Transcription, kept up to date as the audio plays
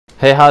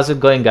Hey, how's it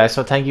going, guys?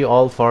 So thank you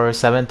all for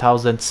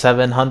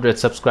 7,700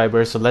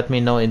 subscribers. So let me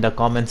know in the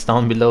comments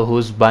down below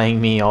who's buying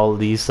me all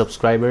these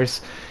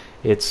subscribers.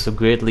 It's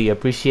greatly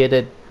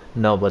appreciated.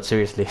 No, but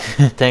seriously,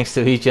 thanks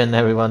to each and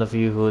every one of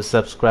you who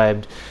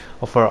subscribed,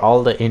 for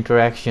all the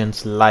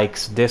interactions,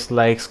 likes,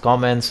 dislikes,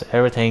 comments,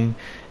 everything,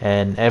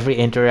 and every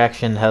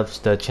interaction helps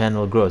the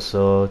channel grow.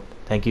 So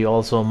thank you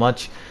all so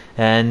much.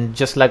 And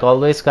just like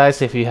always,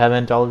 guys, if you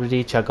haven't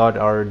already, check out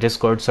our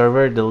Discord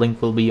server. The link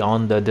will be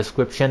on the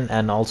description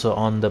and also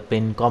on the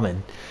pinned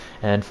comment.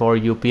 And for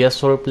you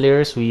PS4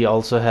 players, we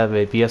also have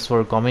a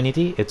PS4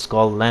 community. It's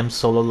called LAMS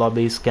Solo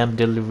Lobbies Camp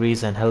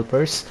Deliveries and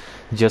Helpers.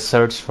 Just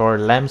search for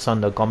LAMS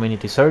on the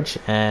community search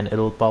and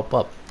it'll pop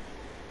up.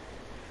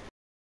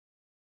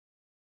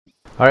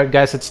 Alright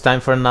guys, it's time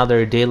for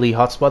another daily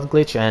hotspot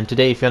glitch, and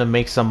today if you want to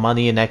make some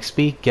money in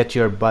XP, get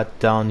your butt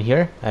down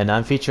here. And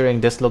I'm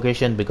featuring this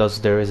location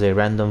because there is a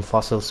random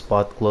fossil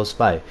spot close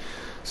by.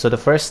 So the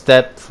first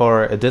step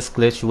for this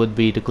glitch would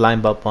be to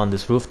climb up on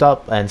this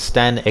rooftop and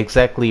stand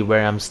exactly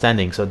where I'm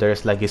standing. So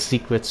there's like a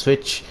secret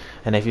switch,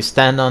 and if you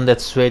stand on that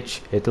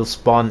switch, it'll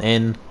spawn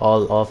in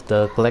all of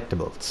the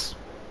collectibles.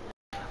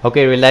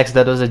 Okay, relax,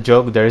 that was a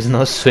joke. There is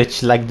no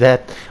switch like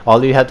that.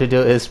 All you have to do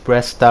is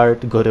press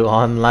start, go to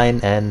online,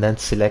 and then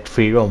select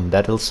free roam.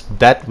 That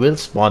will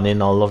spawn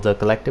in all of the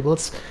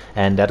collectibles,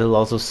 and that will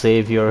also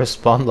save your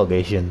spawn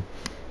location.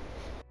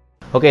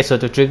 Okay, so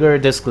to trigger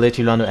this glitch,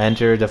 you'll want to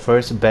enter the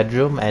first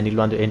bedroom and you'll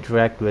want to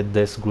interact with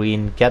this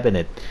green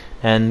cabinet.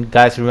 And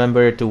guys,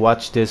 remember to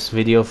watch this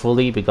video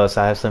fully because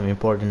I have some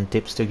important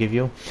tips to give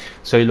you.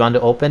 So you'll want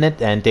to open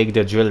it and take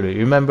the jewelry.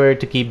 Remember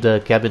to keep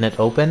the cabinet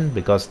open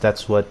because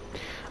that's what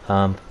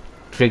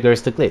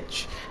triggers the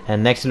glitch.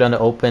 And next you'll want to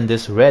open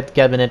this red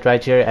cabinet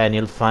right here and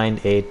you'll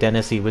find a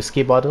Tennessee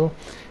whiskey bottle,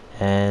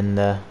 and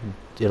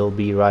it'll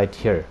be right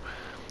here.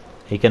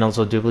 You can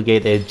also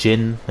duplicate a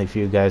gin if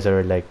you guys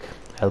are like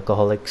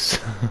alcoholics.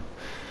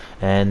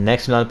 And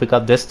next you'll want to pick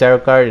up this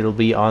tarot card. It'll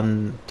be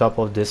on top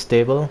of this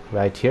table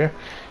right here,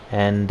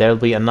 and there'll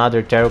be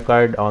another tarot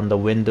card on the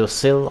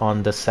windowsill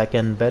on the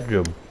second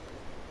bedroom.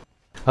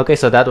 Okay,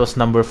 so that was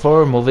number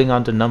 4. Moving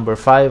on to number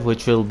 5,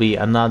 which will be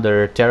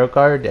another tarot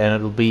card, and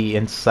it'll be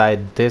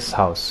inside this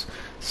house.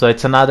 So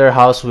it's another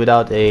house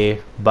without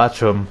a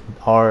bathroom,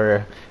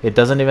 or it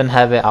doesn't even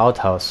have an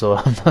outhouse, so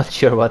I'm not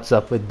sure what's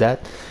up with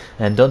that.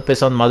 And don't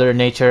piss on Mother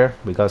Nature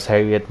because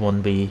Harriet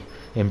won't be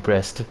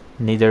impressed,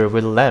 neither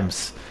will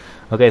LAMS.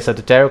 Okay, so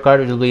the tarot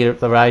card will be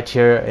right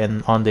here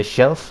and on the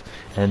shelf,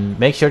 and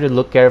make sure to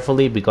look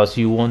carefully because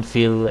you won't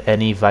feel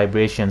any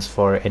vibrations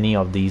for any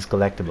of these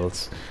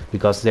collectibles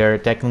because they're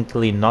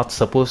technically not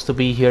supposed to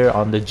be here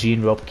on the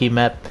Gene Ropke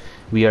map.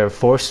 We are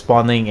force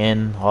spawning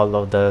in all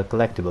of the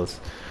collectibles.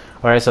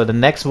 Alright, so the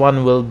next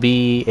one will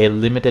be a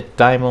limited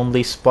time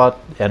only spot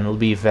and will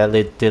be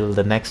valid till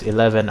the next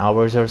 11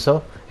 hours or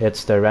so.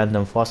 It's the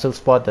random fossil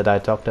spot that I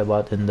talked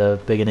about in the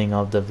beginning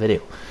of the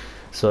video.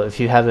 So if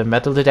you have a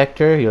metal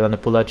detector, you want to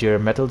pull out your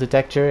metal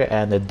detector,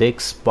 and the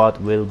dig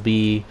spot will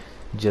be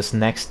just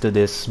next to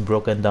this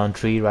broken down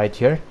tree right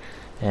here,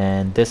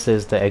 and this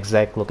is the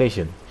exact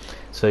location.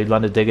 So you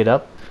want to dig it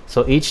up.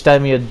 So each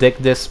time you dig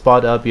this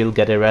spot up, you'll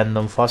get a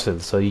random fossil,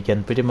 so you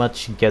can pretty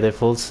much get a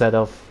full set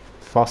of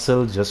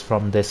fossil just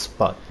from this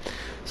spot.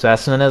 So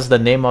as soon as the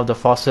name of the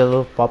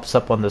fossil pops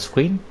up on the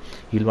screen,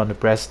 you'll want to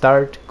press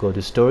start, go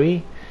to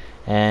story,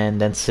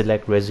 and then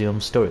select resume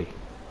story.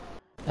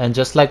 And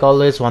just like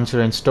always, once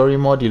you're in story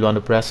mode, you'll want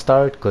to press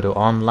start, go to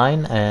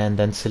online, and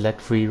then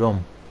select free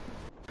roam.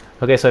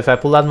 Okay, so if I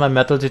pull out my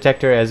metal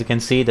detector, as you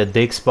can see, the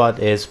dig spot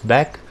is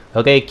back.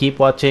 Okay, keep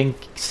watching,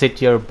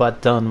 sit your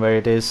butt down where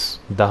it is.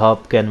 The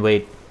hub can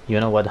wait. You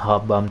know what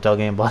hub I'm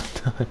talking about.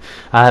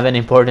 I have an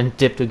important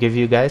tip to give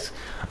you guys.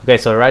 Okay,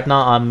 so right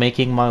now I'm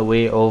making my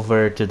way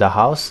over to the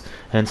house,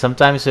 and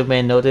sometimes you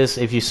may notice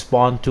if you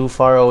spawn too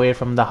far away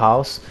from the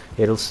house,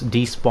 it'll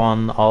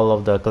despawn all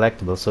of the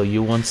collectibles, so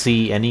you won't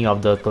see any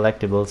of the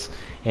collectibles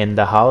in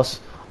the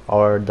house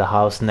or the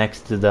house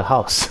next to the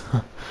house.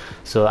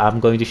 So I'm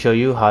going to show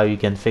you how you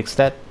can fix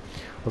that.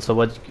 Also,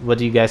 what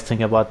do you guys think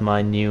about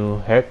my new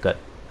haircut?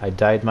 I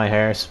dyed my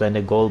hair, spent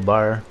a gold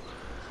bar.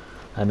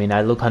 I mean,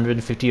 I look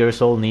 150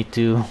 years old, need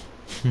to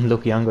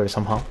look younger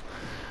somehow.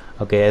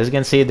 Okay, as you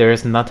can see, there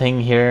is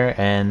nothing here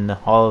and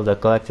all of the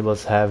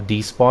collectibles have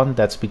despawned.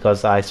 That's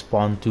because I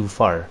spawned too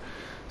far.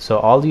 So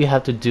all you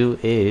have to do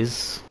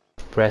is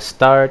press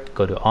start,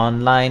 go to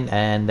online,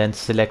 and then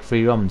select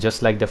free roam.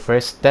 Just like the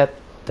first step,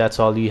 that's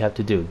all you have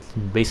to do.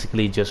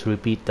 Basically, just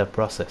repeat the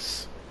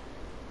process.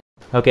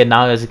 Okay,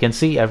 now as you can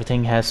see,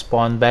 everything has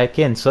spawned back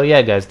in. So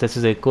yeah guys, this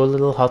is a cool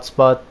little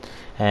hotspot,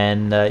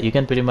 and you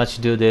can pretty much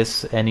do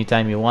this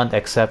anytime you want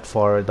except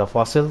for the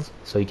fossils,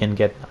 so you can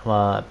get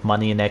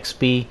money in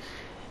XP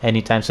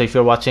anytime. So if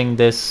you're watching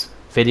this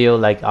video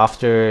like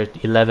after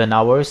 11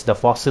 hours, the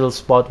fossil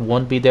spot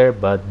won't be there,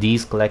 but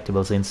these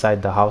collectibles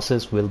inside the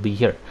houses will be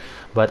here.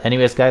 But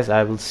anyways guys,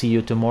 I will see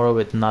you tomorrow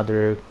with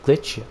another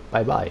glitch.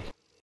 Bye bye.